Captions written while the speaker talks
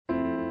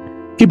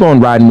Keep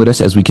on riding with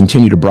us as we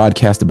continue to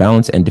broadcast the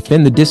balance and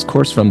defend the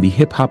discourse from the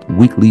Hip Hop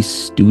Weekly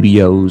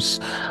studios.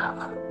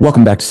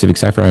 Welcome back to Civic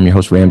Cypher. I'm your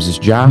host, Ramses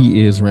Ja.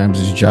 He is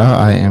Ramses Ja.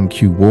 I am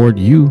Q Ward.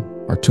 You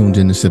are tuned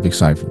in to Civic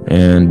Cypher.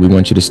 And we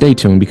want you to stay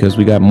tuned because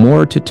we got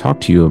more to talk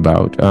to you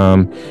about.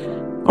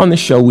 On the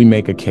show, we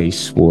make a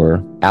case for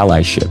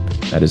allyship.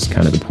 That is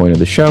kind of the point of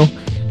the show.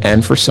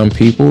 And for some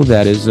people,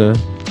 that is a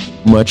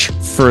much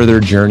further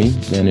journey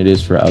than it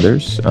is for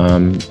others.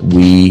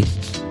 We,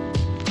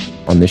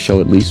 on this show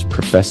at least,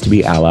 profess to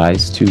be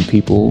allies to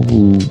people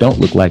who don't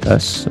look like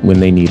us when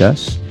they need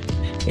us.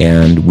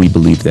 And we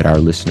believe that our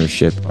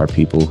listenership are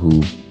people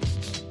who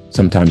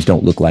sometimes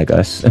don't look like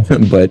us,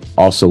 but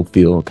also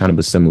feel kind of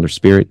a similar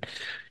spirit.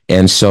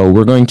 And so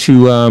we're going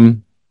to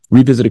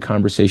revisit a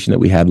conversation that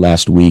we had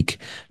last week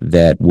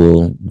that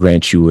will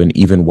grant you an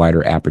even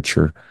wider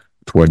aperture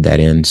toward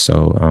that end.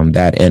 So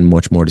that and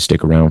much more to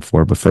stick around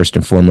for. But first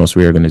and foremost,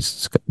 we are going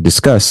to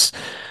discuss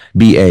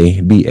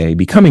BA,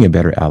 Becoming a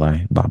Better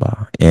Ally,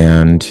 Baba.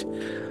 And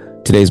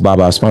today's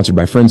Baba is sponsored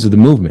by Friends of the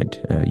Movement.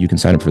 You can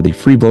sign up for the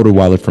free voter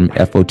wallet from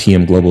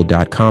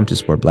FOTMglobal.com to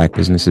support Black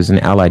businesses and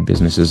allied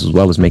businesses, as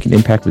well as make an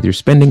impact with your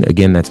spending.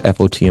 Again, that's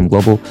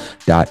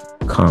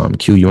FOTMglobal.com.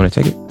 Q, you want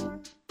to take it?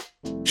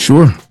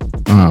 Sure.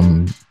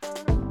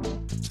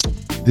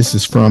 This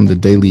is from the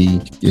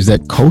Daily, is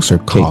that Coast or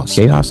Cost?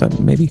 Chaos,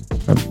 maybe?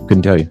 I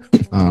couldn't tell you.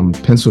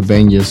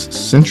 Pennsylvania's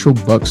Central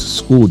Bucks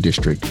School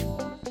District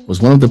was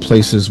one of the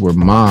places where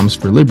Moms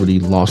for Liberty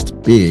lost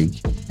big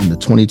in the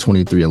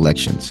 2023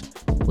 elections,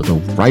 with a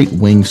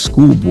right-wing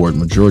school board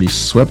majority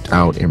swept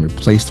out and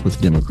replaced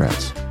with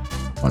Democrats.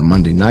 On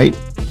Monday night,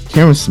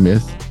 Karen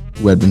Smith,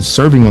 who had been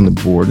serving on the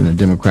board in a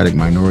Democratic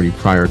minority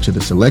prior to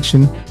this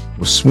election,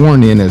 was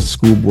sworn in as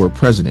school board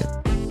president,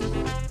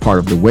 part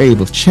of the wave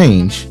of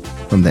change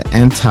from the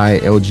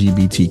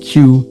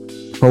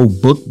anti-LGBTQ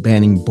pro-book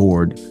banning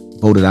board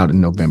voted out in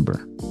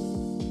November.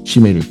 She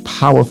made a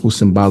powerful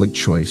symbolic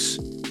choice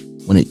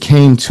when it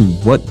came to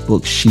what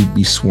book she'd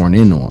be sworn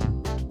in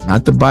on.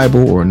 Not the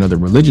Bible or another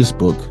religious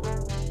book,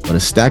 but a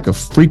stack of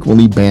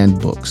frequently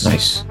banned books.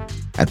 Nice.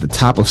 At the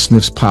top of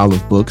Smith's pile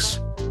of books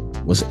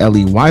was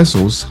Elie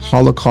Wiesel's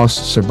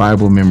Holocaust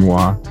survival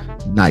memoir,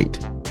 Night,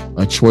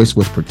 a choice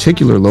with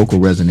particular local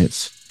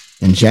resonance.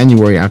 In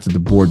January, after the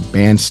board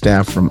banned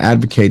staff from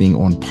advocating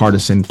on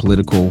partisan,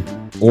 political,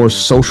 or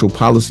social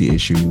policy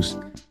issues,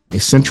 a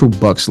Central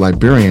Bucks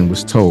librarian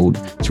was told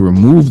to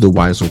remove the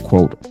Wiesel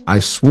quote, "I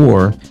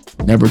swore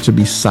never to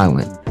be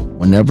silent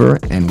whenever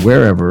and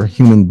wherever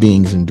human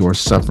beings endure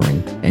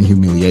suffering and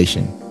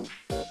humiliation.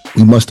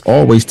 We must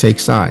always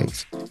take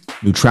sides.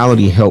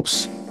 Neutrality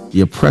helps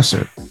the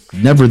oppressor,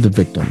 never the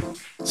victim.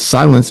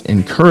 Silence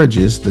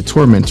encourages the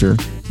tormentor,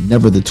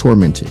 never the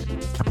tormented."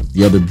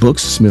 The other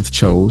books Smith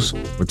chose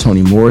were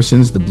Toni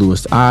Morrison's The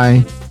Bluest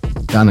Eye,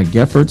 Donna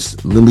Geffert's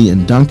Lily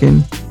and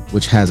Duncan,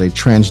 which has a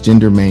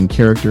transgender main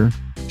character,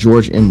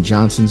 George M.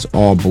 Johnson's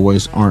All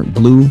Boys Aren't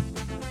Blue,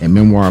 a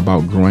memoir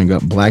about growing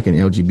up Black and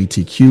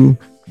LGBTQ,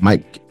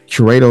 Mike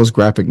Curato's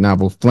graphic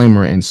novel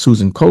Flamer, and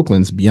Susan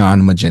Copeland's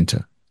Beyond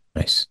Magenta.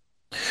 Nice.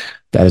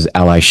 That is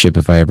allyship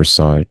if I ever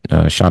saw it.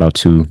 Shout out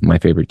to my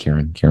favorite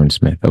Karen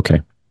Smith.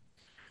 Okay.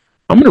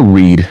 I'm going to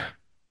read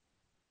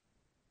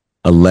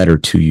a letter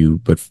to you,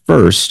 but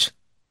first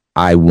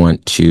I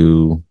want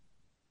to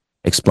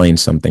explain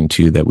something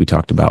to you that we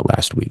talked about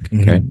last week.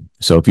 Okay. Mm-hmm.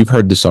 So if you've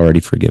heard this already,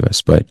 forgive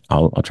us, but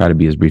I'll try to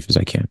be as brief as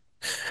I can.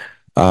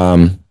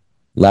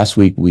 Last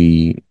week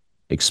we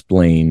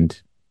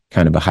explained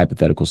kind of a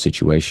hypothetical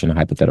situation, a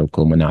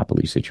hypothetical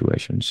monopoly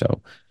situation.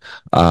 So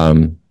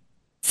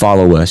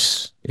follow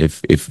us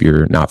if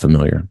you're not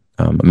familiar.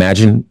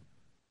 Imagine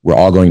we're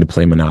all going to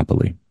play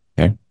Monopoly.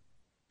 Okay.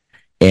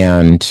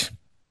 And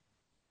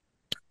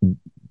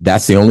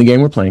that's the only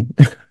game we're playing.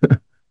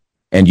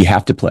 And you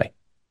have to play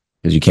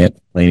because you can't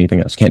play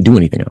anything else. You can't do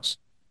anything else.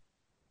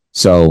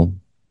 So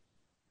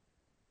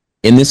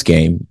in this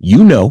game,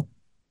 you know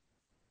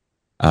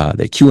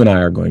that Q and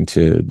I are going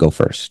to go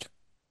first.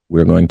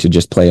 We're going to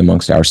just play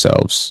amongst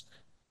ourselves.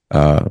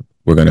 We're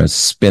going to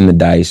spin the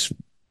dice,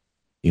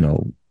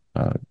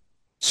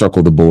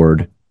 circle the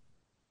board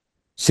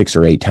 6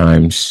 or 8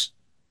 times.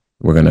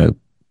 We're going to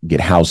get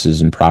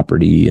houses and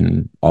property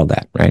and all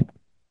that, right?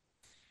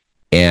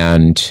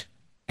 And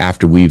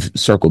after we've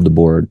circled the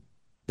board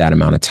that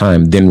amount of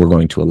time, then we're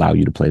going to allow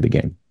you to play the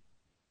game.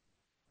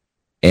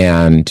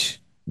 And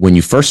when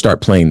you first start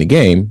playing the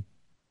game,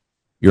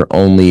 you're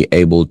only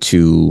able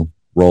to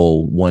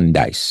roll 1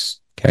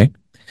 dice, okay?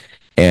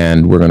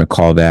 And we're going to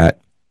call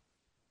that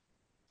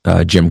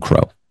Jim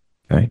Crow,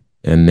 okay?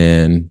 And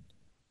then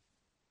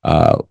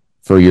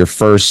for your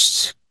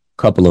first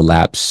couple of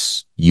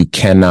laps, you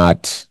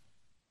cannot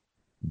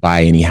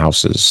buy any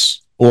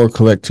houses. Or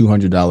collect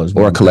 $200.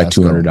 Or collect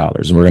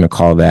 $200. And we're going to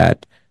call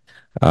that,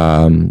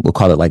 we'll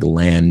call it like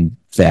land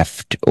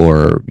theft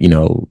or,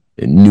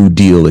 New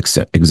Deal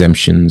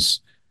exemptions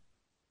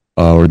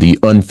or the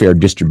unfair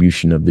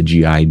distribution of the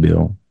GI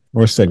Bill.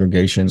 Or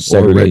segregation,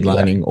 or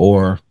redlining,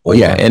 or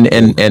yeah.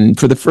 And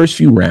for the first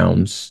few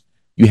rounds,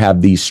 you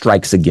have these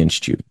strikes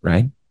against you,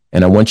 right?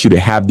 And I want you to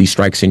have these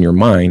strikes in your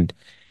mind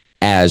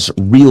as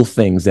real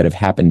things that have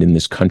happened in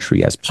this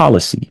country as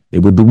policy. They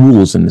were the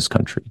rules in this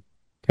country.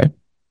 Okay.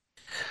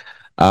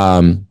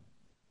 And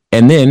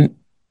then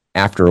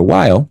after a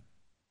while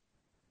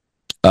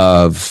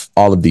of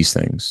all of these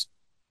things,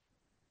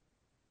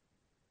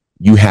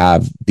 you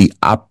have the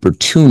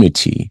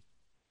opportunity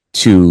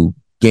to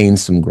gain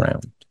some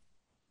ground.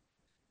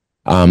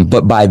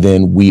 But by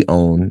then we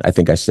own, I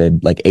think I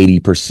said like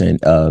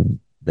 80% of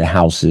the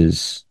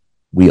houses.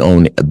 We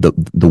own the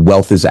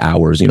wealth is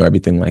ours,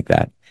 everything like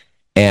that.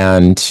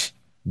 And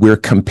we're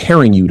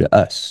comparing you to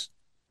us.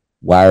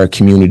 Why are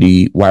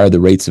the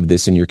rates of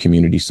this in your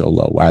community so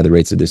low? Why are the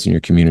rates of this in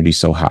your community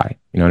so high?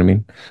 You know what I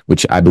mean?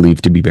 Which I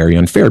believe to be very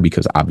unfair,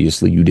 because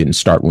obviously you didn't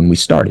start when we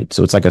started.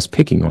 So it's like us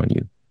picking on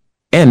you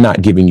and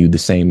not giving you the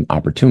same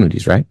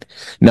opportunities, right?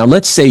 Now,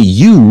 let's say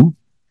you,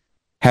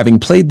 having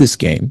played this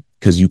game,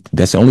 because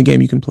that's the only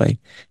game you can play,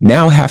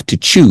 now have to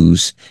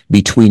choose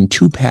between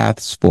two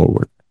paths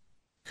forward.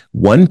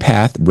 One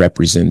path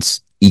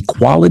represents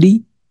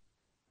equality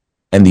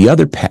and the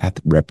other path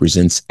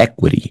represents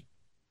equity.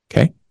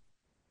 Okay.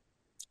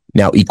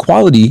 Now,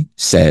 equality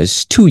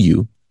says to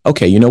you,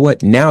 okay, you know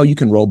what? Now you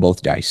can roll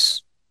both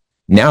dice.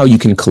 Now you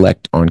can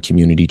collect on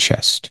community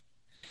chest.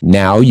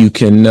 Now you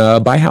can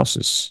buy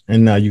houses.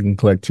 And now you can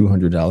collect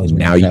 $200.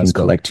 Now you can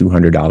collect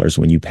 $200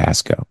 when you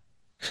pass go.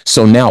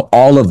 So now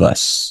all of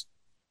us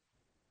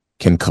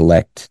can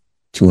collect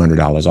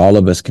 $200. All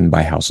of us can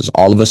buy houses.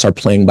 All of us are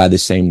playing by the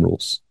same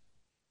rules.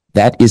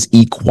 That is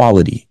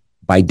equality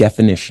by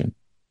definition.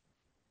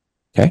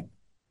 Okay.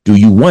 Do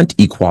you want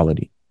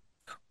equality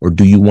or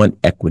do you want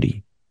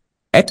equity?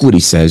 Equity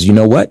says, you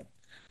know what?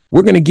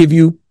 We're going to give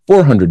you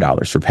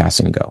 $400 for pass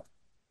and go.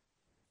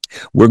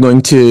 We're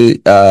going to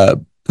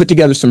put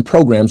together some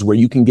programs where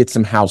you can get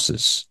some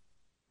houses.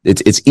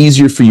 It's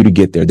easier for you to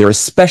get there. They're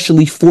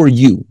especially for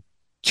you.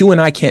 Q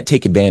and I can't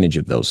take advantage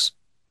of those.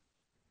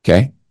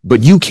 Okay.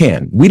 But you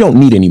can. We don't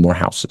need any more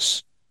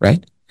houses.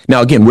 Right.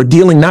 Now, again, we're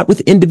dealing not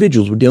with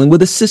individuals. We're dealing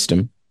with a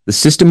system, the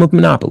system of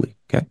monopoly.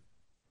 Okay.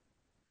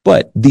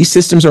 But these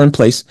systems are in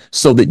place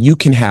so that you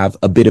can have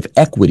a bit of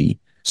equity,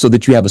 so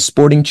that you have a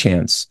sporting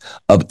chance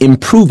of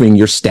improving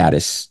your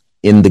status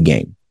in the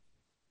game.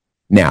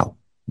 Now,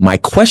 my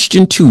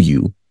question to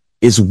you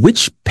is,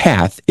 which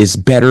path is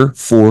better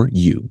for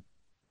you?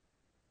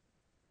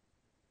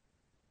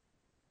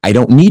 I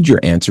don't need your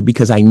answer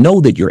because I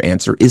know that your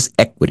answer is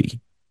equity.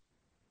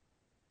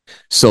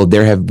 So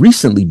there have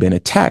recently been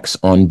attacks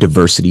on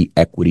diversity,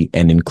 equity,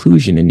 and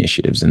inclusion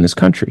initiatives in this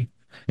country.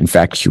 In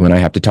fact, you and I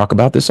have to talk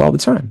about this all the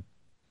time.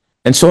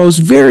 And so I was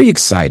very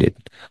excited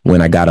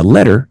when I got a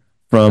letter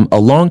from a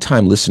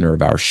longtime listener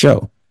of our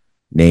show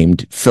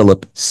named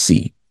Philip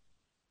C.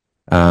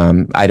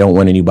 I don't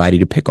want anybody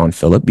to pick on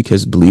Philip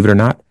because, believe it or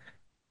not,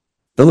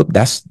 Philip,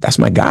 that's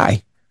my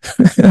guy.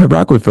 I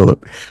rock with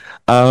Philip.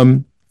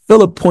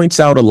 Philip points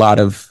out a lot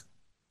of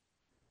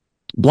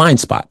blind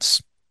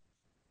spots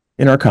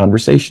in our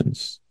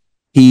conversations.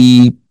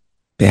 He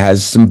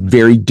has some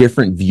very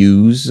different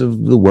views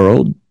of the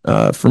world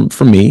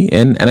from me,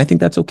 and I think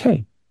that's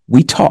okay.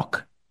 We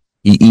talk.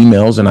 He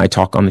emails and I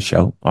talk on the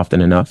show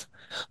often enough,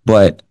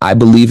 but I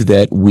believe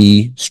that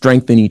we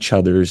strengthen each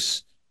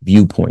other's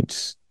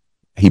viewpoints.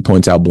 He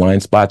points out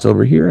blind spots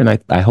over here, and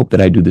I hope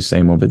that I do the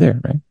same over there,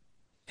 right?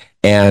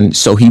 And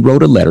so he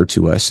wrote a letter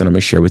to us, and I'm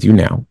going to share with you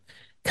now,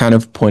 kind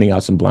of pointing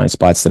out some blind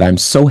spots that I'm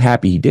so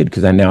happy he did,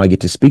 because now I get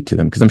to speak to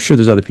them, because I'm sure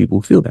there's other people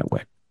who feel that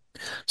way.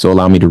 So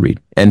allow me to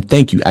read. And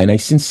thank you. And I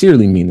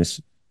sincerely mean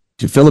this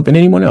to Philip and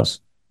anyone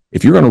else.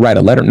 If you're going to write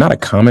a letter, not a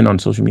comment on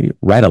social media,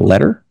 write a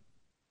letter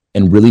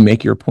and really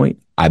make your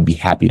point, I'd be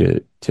happy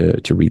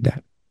to read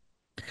that.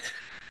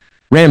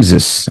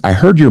 Ramses, I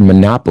heard your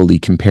monopoly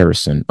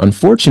comparison.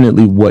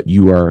 Unfortunately, what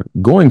you are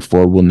going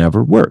for will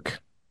never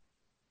work.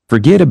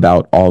 Forget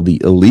about all the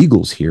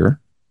illegals here.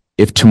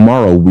 If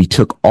tomorrow we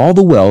took all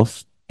the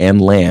wealth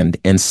and land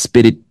and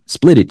split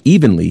it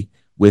evenly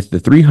with the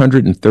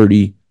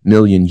 330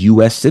 million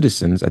U.S.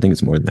 citizens, I think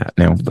it's more than that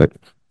now, but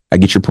I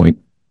get your point.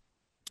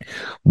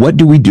 What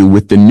do we do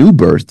with the new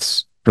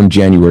births from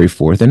January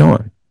 4th and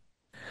on?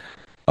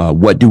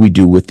 What do we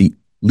do with the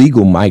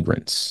legal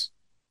migrants?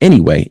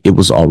 Anyway, it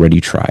was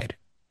already tried.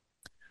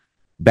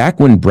 Back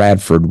when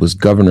Bradford was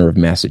governor of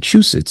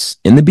Massachusetts,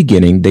 in the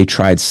beginning, they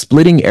tried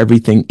splitting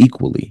everything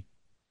equally.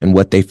 And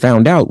what they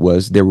found out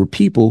was there were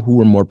people who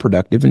were more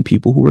productive and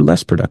people who were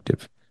less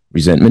productive.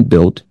 Resentment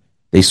built.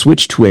 They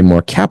switched to a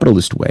more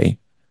capitalist way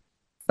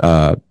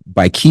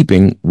by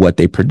keeping what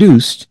they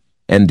produced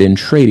and then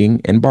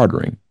trading and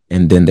bartering.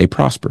 And then they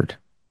prospered.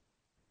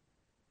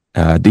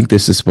 I think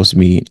this is supposed to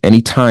be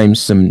anytime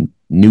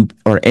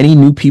any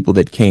new people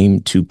that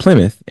came to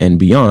Plymouth and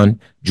beyond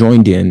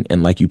joined in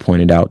and, like you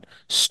pointed out,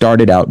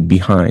 started out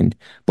behind,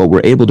 but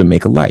were able to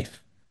make a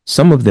life.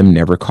 Some of them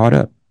never caught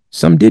up.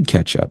 Some did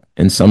catch up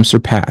and some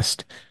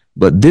surpassed.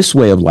 But this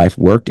way of life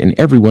worked and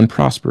everyone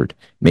prospered.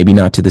 Maybe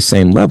not to the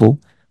same level,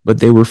 but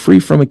they were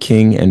free from a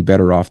king and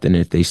better off than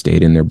if they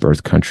stayed in their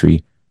birth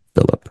country,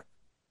 Philip.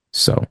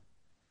 So,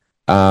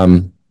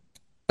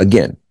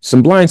 again,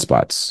 some blind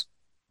spots.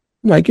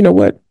 I'm like, you know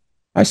what?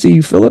 I see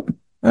you, Philip.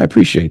 I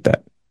appreciate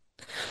that.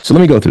 So let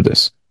me go through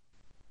this.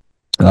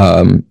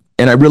 And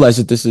I realize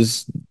that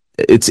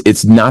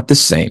it's not the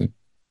same,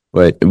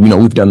 but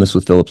we've done this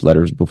with Philip's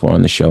letters before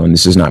on the show, and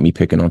this is not me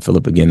picking on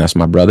Philip again. That's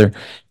my brother.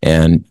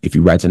 And if he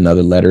writes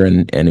another letter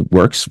and it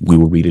works, we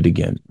will read it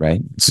again,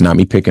 right? It's not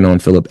me picking on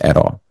Philip at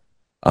all.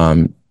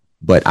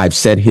 But I've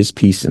said his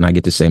piece and I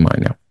get to say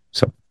mine now.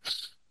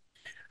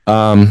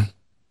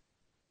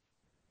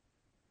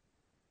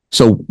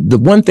 So the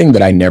one thing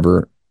that I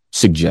never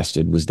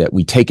suggested was that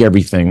we take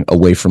everything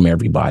away from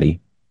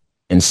everybody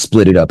and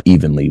split it up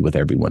evenly with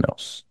everyone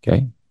else.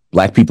 Okay.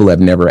 Black people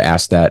have never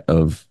asked that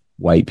of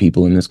white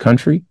people in this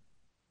country.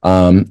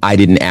 I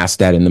didn't ask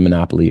that in the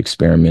Monopoly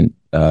experiment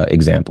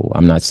example.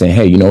 I'm not saying,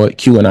 hey, you know what,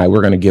 Q and I,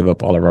 we're going to give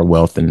up all of our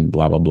wealth and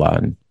blah, blah, blah.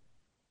 And,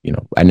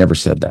 I never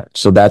said that.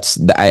 So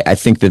I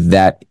think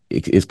that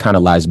it kind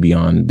of lies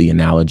beyond the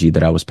analogy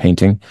that I was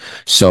painting.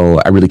 So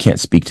I really can't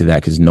speak to that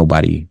because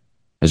nobody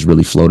has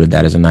really floated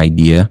that as an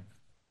idea.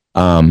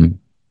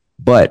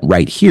 But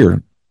right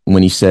here,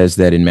 when he says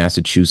that in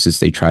Massachusetts,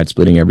 they tried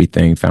splitting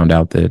everything, found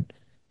out that it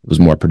was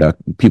more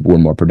productive. People were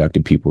more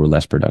productive. People were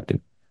less productive.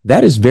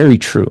 That is very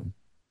true.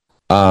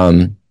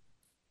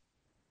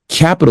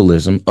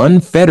 Capitalism,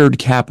 unfettered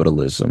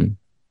capitalism,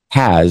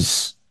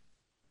 has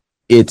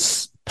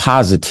its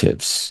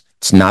positives.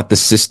 It's not the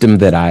system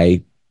that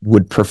I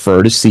would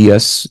prefer to see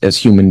us as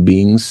human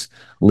beings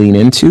lean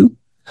into.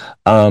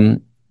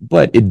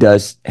 But it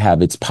does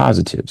have its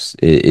positives.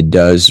 It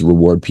does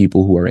reward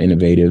people who are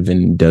innovative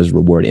and does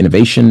reward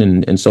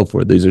innovation and so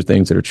forth. These are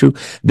things that are true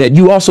that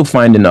you also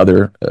find in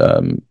other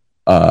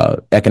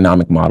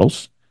economic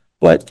models.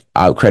 But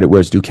I'll credit where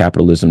it's due.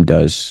 Capitalism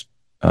does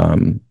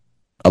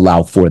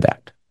allow for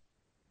that.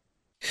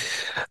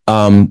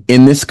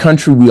 In this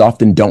country, we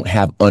often don't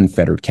have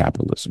unfettered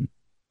capitalism.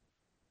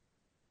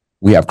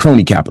 We have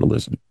crony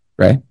capitalism,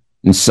 right?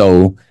 And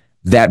so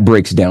that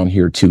breaks down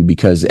here too,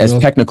 because as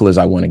technical as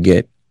I want to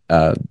get,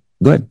 go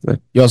ahead.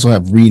 You also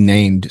have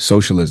renamed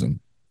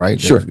socialism,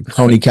 right? Sure.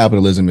 Crony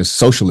capitalism is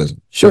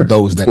socialism. Sure. For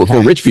those that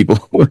for rich people.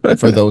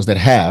 For those that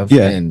have,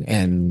 yeah.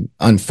 and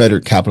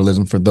unfettered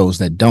capitalism for those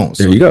that don't.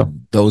 There you go.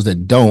 Those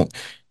that don't,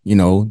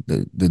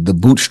 the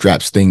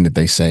bootstraps thing that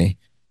they say.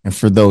 And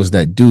for those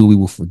that do, we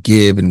will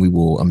forgive and we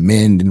will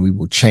amend and we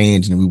will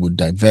change and we will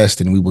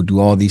divest and we will do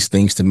all these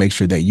things to make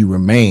sure that you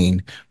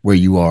remain where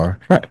you are.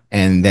 Right.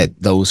 And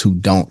that those who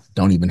don't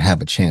even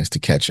have a chance to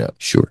catch up.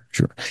 Sure.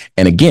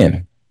 And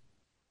again,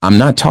 I'm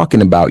not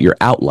talking about your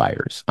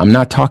outliers. I'm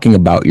not talking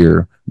about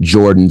your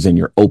Jordans and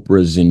your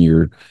Oprahs and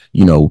your,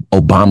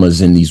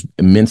 Obamas and these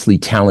immensely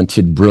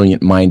talented,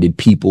 brilliant minded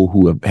people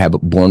who have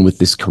born with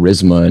this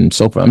charisma and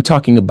so forth. I'm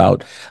talking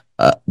about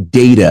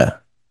data.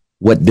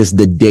 What does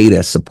the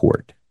data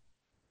support?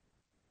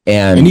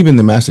 And even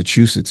the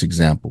Massachusetts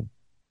example,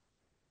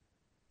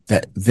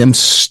 that them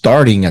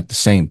starting at the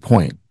same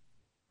point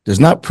does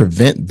not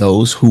prevent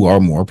those who are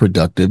more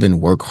productive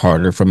and work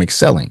harder from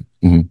excelling.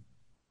 Mm-hmm.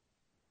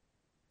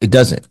 It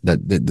doesn't.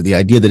 The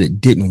idea that it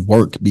didn't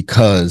work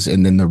because,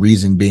 and then the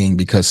reason being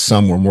because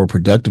some were more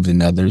productive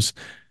than others,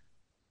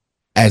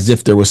 as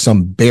if there was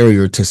some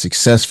barrier to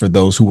success for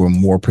those who were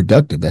more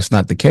productive. That's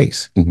not the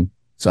case. Mm-hmm.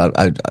 So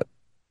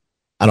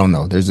I don't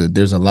know.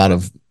 There's a lot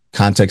of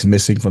context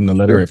missing from the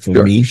letter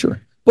for me. Sure.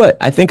 But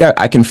I think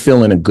I can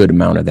fill in a good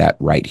amount of that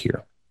right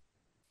here.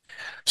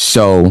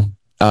 So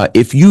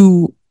if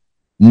you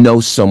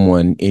know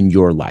someone in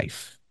your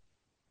life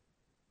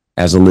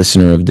as a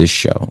listener of this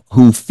show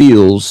who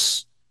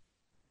feels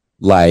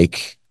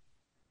like,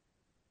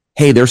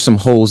 hey, there's some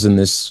holes in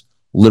this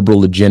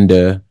liberal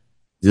agenda,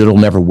 it'll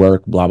never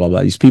work, blah, blah,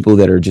 blah. These people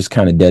that are just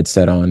kind of dead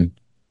set on,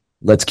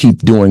 let's keep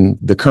doing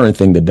the current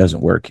thing that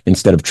doesn't work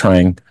instead of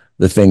trying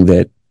the thing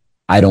that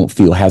I don't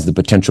feel has the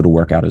potential to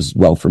work out as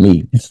well for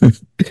me.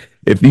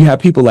 If you have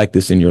people like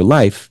this in your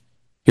life,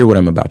 hear what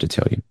I'm about to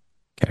tell you.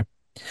 Okay.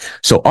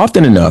 So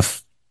often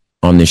enough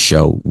on this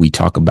show, we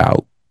talk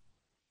about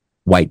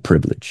white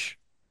privilege.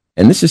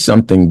 And this is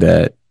something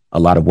that a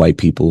lot of white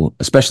people,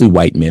 especially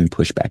white men,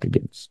 push back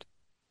against.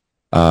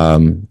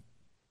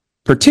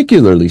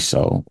 Particularly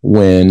so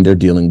when they're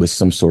dealing with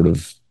some sort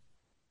of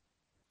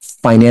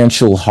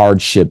financial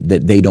hardship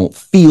that they don't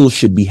feel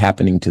should be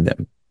happening to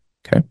them.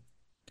 Okay.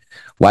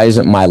 Why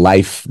isn't my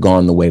life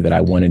gone the way that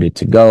I wanted it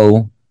to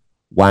go?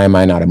 Why am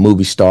I not a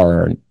movie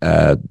star,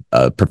 or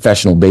a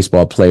professional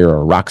baseball player, or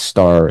a rock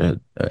star,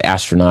 an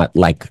astronaut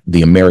like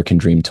the American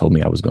dream told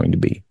me I was going to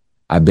be?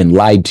 I've been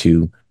lied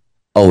to.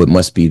 Oh, it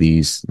must be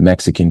these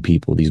Mexican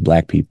people, these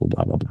black people,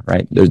 blah, blah, blah,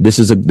 right?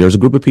 There's a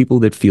group of people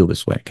that feel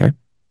this way, okay?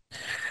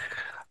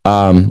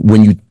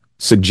 When you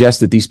suggest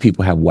that these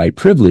people have white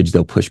privilege,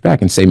 they'll push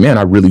back and say, man,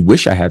 I really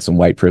wish I had some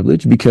white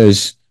privilege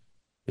because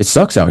it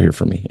sucks out here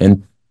for me.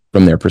 And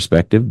from their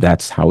perspective,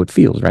 that's how it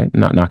feels, right? I'm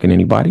not knocking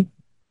anybody.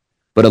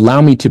 But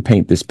allow me to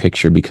paint this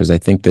picture because I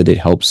think that it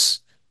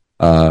helps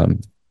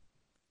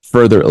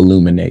further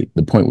illuminate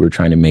the point we're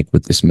trying to make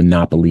with this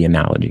monopoly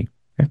analogy.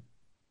 Okay?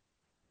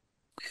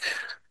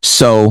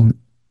 So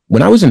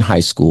when I was in high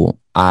school,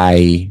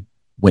 I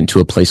went to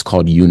a place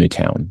called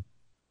Unitown.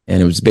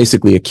 And it was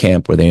basically a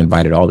camp where they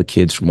invited all the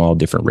kids from all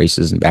different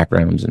races and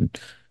backgrounds and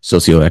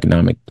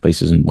socioeconomic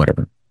places and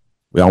whatever.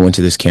 We all went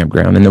to this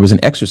campground, and there was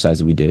an exercise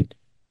that we did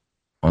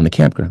on the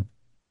campground.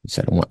 We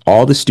said, I want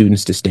all the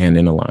students to stand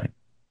in a line.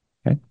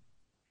 Okay.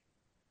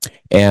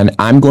 And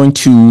I'm going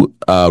to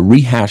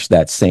rehash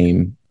that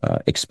same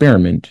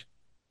experiment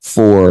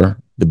for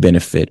the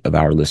benefit of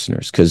our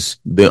listeners, because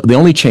the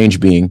only change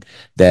being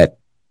that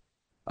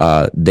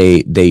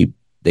they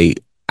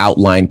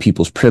outline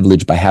people's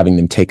privilege by having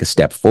them take a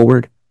step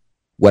forward.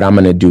 What I'm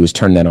going to do is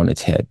turn that on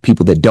its head.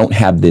 People that don't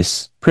have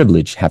this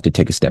privilege have to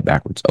take a step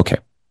backwards. Okay.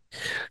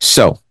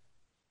 So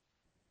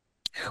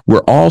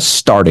we're all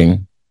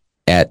starting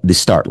at the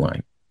start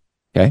line.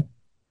 Okay.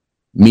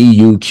 Me,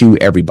 you, Q,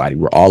 everybody.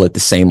 We're all at the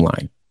same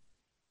line.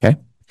 Okay.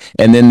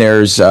 And then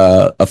there's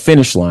a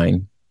finish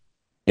line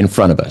in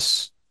front of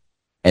us.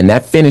 And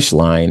that finish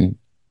line,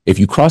 if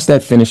you cross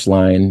that finish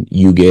line,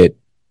 you get,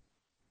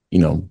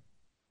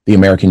 the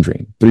American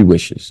dream, 3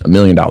 wishes, $1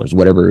 million,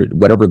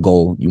 whatever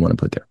goal you want to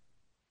put there.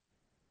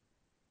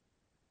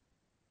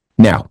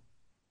 Now,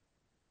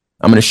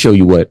 I'm going to show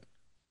you what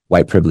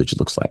white privilege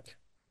looks like,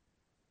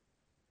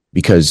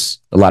 because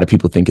a lot of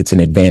people think it's an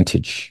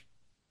advantage.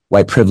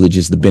 White privilege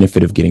is the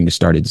benefit of getting to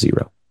start at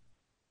 0.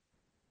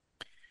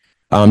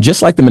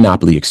 Just like the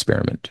Monopoly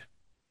experiment.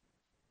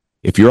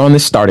 If you're on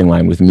this starting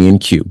line with me and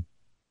Q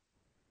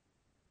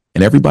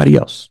and everybody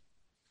else,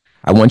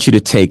 I want you to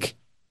take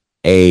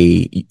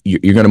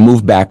you're going to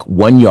move back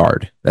 1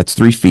 yard. That's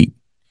 3 feet.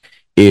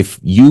 If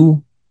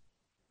you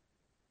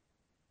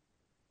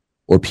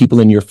or people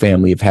in your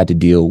family have had to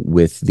deal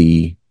with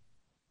the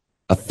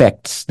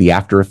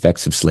after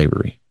effects of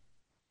slavery.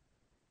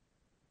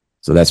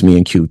 So that's me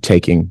and Q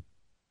taking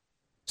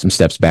some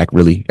steps back,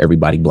 really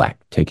everybody black,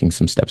 taking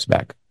some steps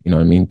back, you know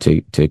what I mean?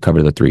 To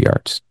cover the 3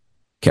 yards.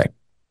 Okay.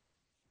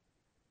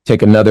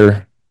 Take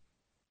another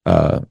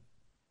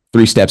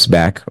 3 steps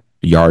back,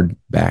 yard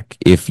back,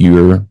 if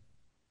you're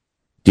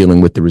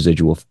dealing with the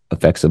residual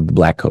effects of the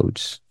Black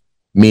codes,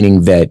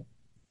 meaning that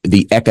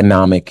the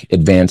economic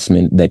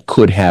advancement that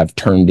could have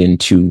turned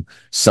into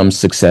some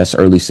success,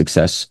 early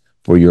success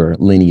for your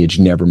lineage,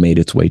 never made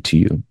its way to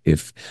you.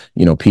 If,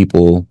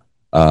 people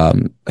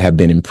have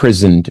been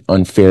imprisoned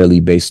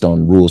unfairly based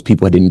on rules,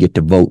 people didn't get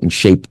to vote and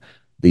shape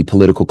the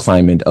political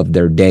climate of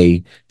their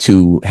day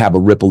to have a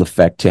ripple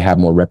effect, to have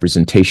more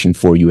representation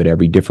for you at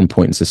every different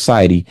point in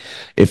society.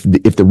 If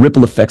the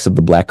ripple effects of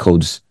the Black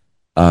codes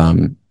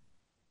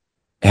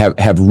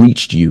have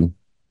reached you,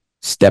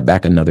 step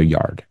back another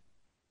yard.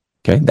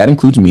 Okay, that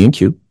includes me and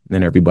Q, and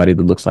then everybody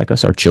that looks like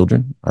us, our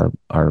children,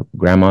 our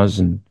grandmas,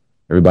 and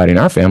everybody in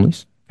our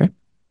families. Okay,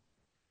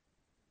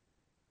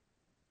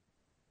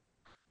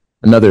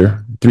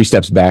 another 3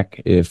 steps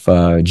back. If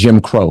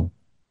Jim Crow,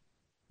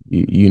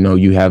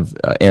 you have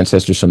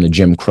ancestors from the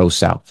Jim Crow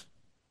South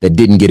that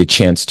didn't get a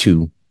chance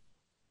to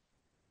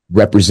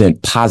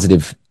represent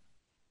positive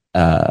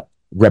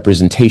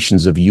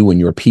representations of you and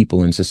your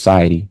people in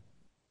society,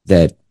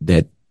 that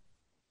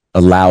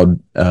allowed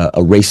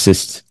a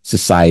racist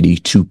society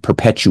to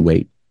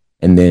perpetuate,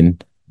 and then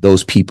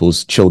those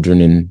people's children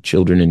and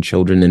children and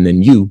children, and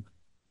then you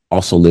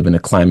also live in a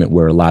climate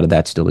where a lot of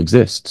that still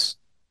exists.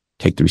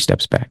 Take 3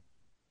 steps back.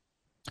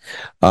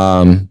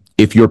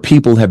 If your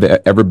people have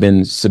ever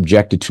been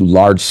subjected to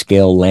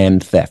large-scale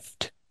land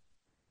theft,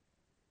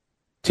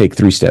 take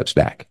 3 steps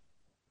back.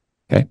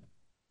 Okay,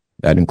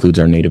 that includes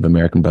our Native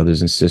American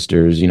brothers and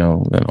sisters, and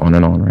on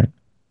and on,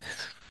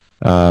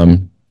 right?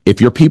 If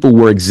your people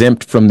were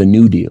exempt from the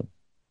New Deal,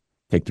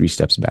 take 3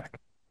 steps back.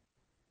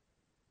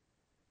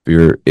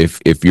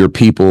 If your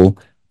people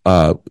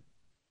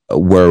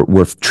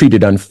were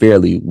treated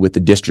unfairly with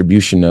the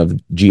distribution of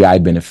GI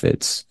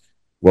benefits,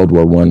 World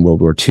War I,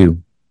 World War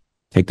II,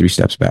 take 3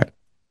 steps back.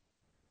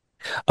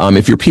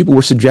 If your people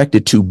were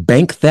subjected to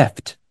bank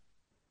theft,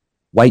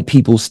 white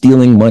people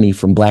stealing money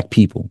from Black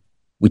people,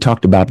 we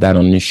talked about that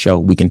on this show.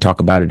 We can talk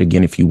about it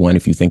again if you want,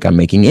 if you think I'm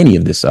making any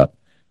of this up.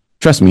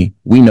 Trust me,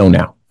 we know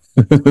now.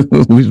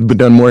 We've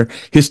done more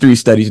history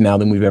studies now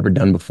than we've ever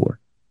done before.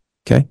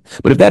 Okay.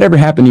 But if that ever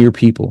happened to your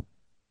people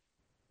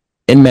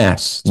en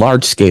masse,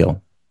 large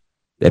scale,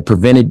 that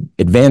prevented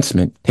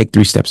advancement, take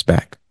 3 steps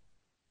back.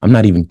 I'm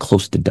not even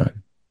close to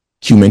done.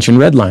 Q mentioned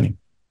redlining.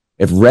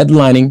 If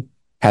redlining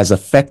has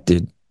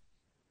affected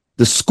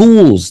the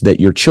schools that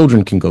your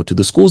children can go to,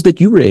 the schools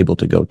that you were able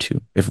to go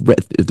to, if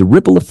the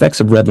ripple effects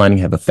of redlining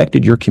have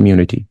affected your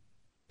community,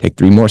 take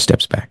 3 more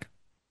steps back.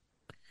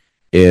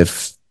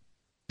 If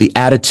the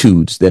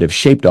attitudes that have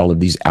shaped all of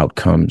these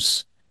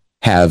outcomes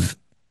have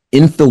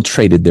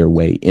infiltrated their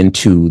way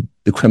into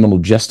the criminal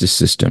justice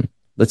system,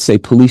 let's say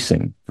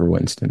policing, for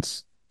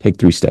instance, take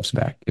 3 steps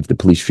back if the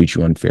police treat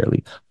you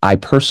unfairly. I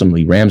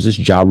personally, Ramses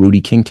Ja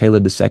Rudy King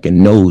Taylor II,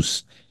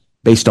 knows,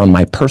 based on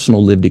my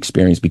personal lived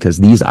experience, because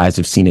these eyes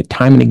have seen it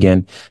time and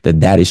again,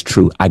 that is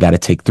true. I got to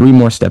take 3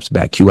 more steps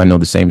back. Q, I know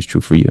the same is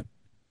true for you.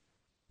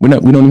 We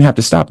don't even have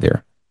to stop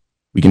there.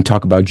 We can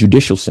talk about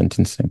judicial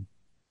sentencing.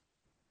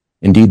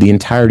 Indeed, the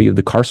entirety of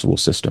the carceral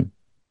system.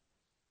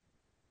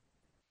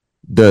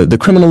 The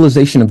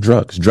criminalization of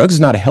drugs. Drugs is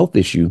not a health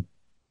issue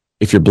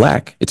if you're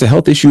black. It's a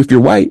health issue if you're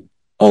white.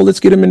 Oh,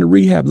 let's get him into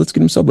rehab. Let's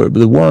get him sober. But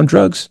the war on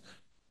drugs,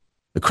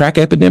 the crack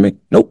epidemic,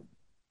 nope.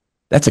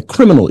 That's a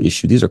criminal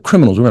issue. These are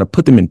criminals. We're going to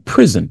put them in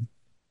prison. I'm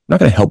not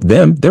going to help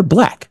them. They're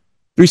black.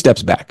 3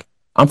 steps back.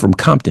 I'm from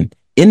Compton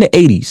in the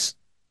 80s.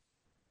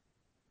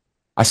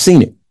 I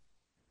seen it.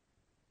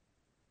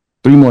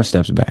 3 more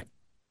steps back.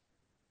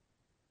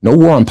 No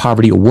war on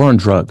poverty, a war on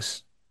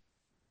drugs.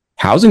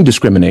 Housing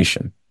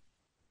discrimination.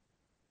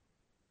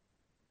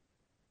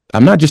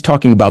 I'm not just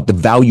talking about the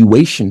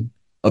valuation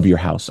of your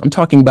house. I'm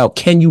talking about,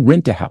 can you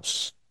rent a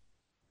house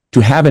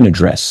to have an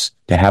address,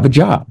 to have a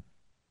job?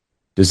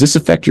 Does this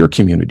affect your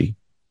community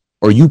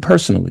or you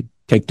personally?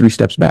 Take 3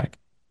 steps back.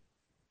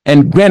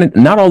 And granted,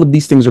 not all of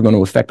these things are going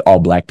to affect all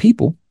black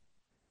people.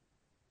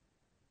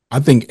 I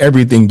think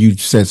everything you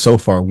said so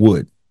far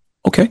would.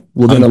 Okay,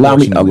 well then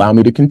allow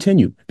me to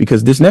continue,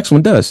 because this next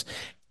one does,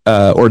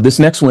 or this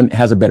next one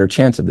has a better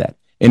chance of that.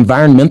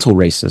 Environmental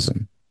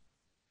racism.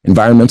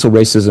 Environmental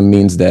racism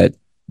means that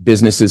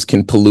businesses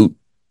can pollute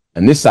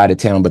on this side of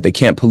town, but they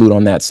can't pollute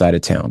on that side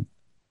of town.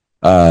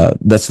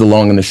 That's the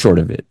long and the short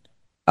of it.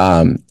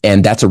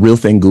 And that's a real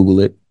thing. Google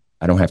it.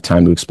 I don't have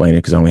time to explain it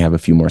because I only have a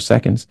few more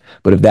seconds.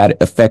 But if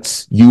that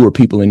affects you or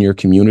people in your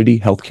community,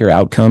 healthcare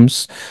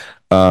outcomes,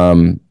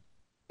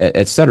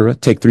 et cetera,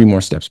 take 3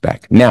 more steps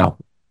back. Now,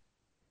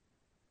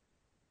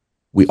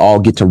 we all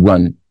get to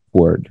run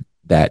toward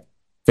that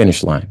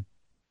finish line.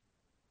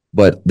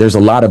 But there's a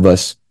lot of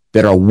us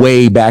that are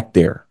way back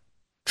there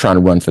trying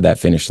to run for that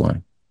finish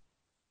line.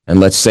 And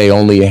let's say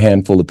only a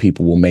handful of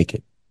people will make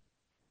it,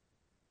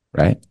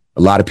 right?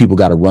 A lot of people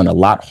got to run a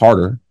lot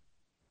harder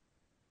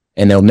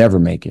and they'll never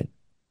make it.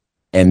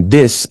 And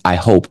this, I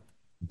hope,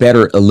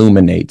 better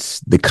illuminates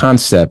the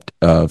concept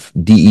of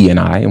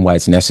DE&I and why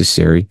it's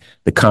necessary,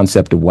 the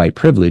concept of white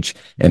privilege,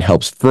 and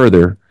helps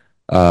further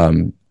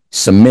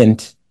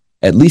cement,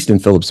 at least in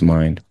Philip's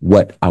mind,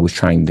 what I was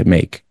trying to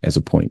make as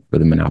a point for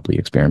the Monopoly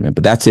experiment.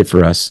 But that's it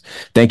for us.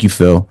 Thank you,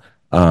 Phil,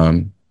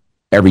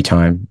 every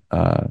time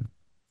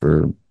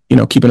for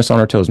keeping us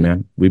on our toes,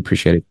 man. We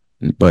appreciate it.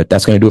 But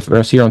that's going to do it for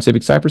us here on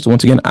Civic Cypher. So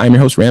once again, I'm your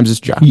host, Ramses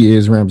Ja. He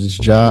is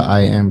Ramses Ja. I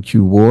am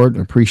Q Ward.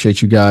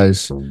 Appreciate you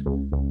guys.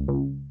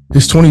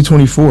 It's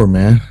 2024,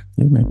 man.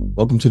 Yeah, man.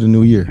 Welcome to the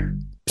new year.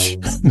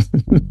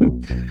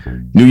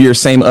 New year,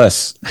 same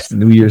us.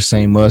 New year,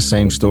 same us,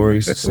 same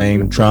stories,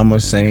 same trauma,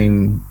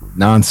 same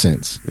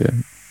nonsense. Yeah.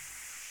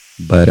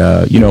 But,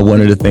 one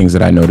of the things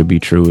that I know to be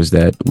true is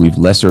that we've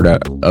lessered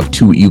of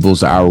 2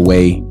 evils our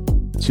way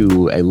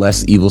to a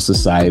less evil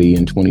society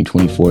in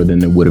 2024 than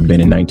there would have been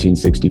in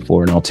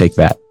 1964. And I'll take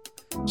that.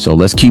 So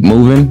let's keep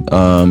moving.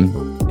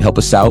 Help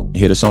us out.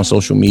 Hit us on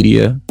social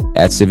media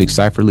at Civic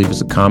Cypher. Leave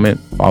us a comment.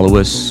 Follow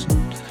us.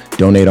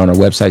 Donate on our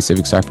website,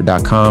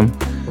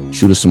 civiccypher.com.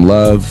 Shoot us some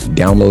love.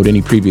 Download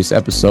any previous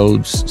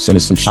episodes. Send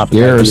us some top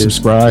ideas.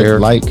 Subscribe,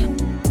 like,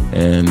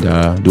 and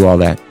do all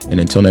that.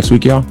 And until next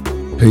week, y'all.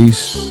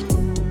 Peace.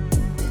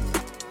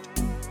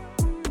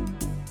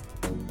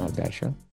 Oh, that show.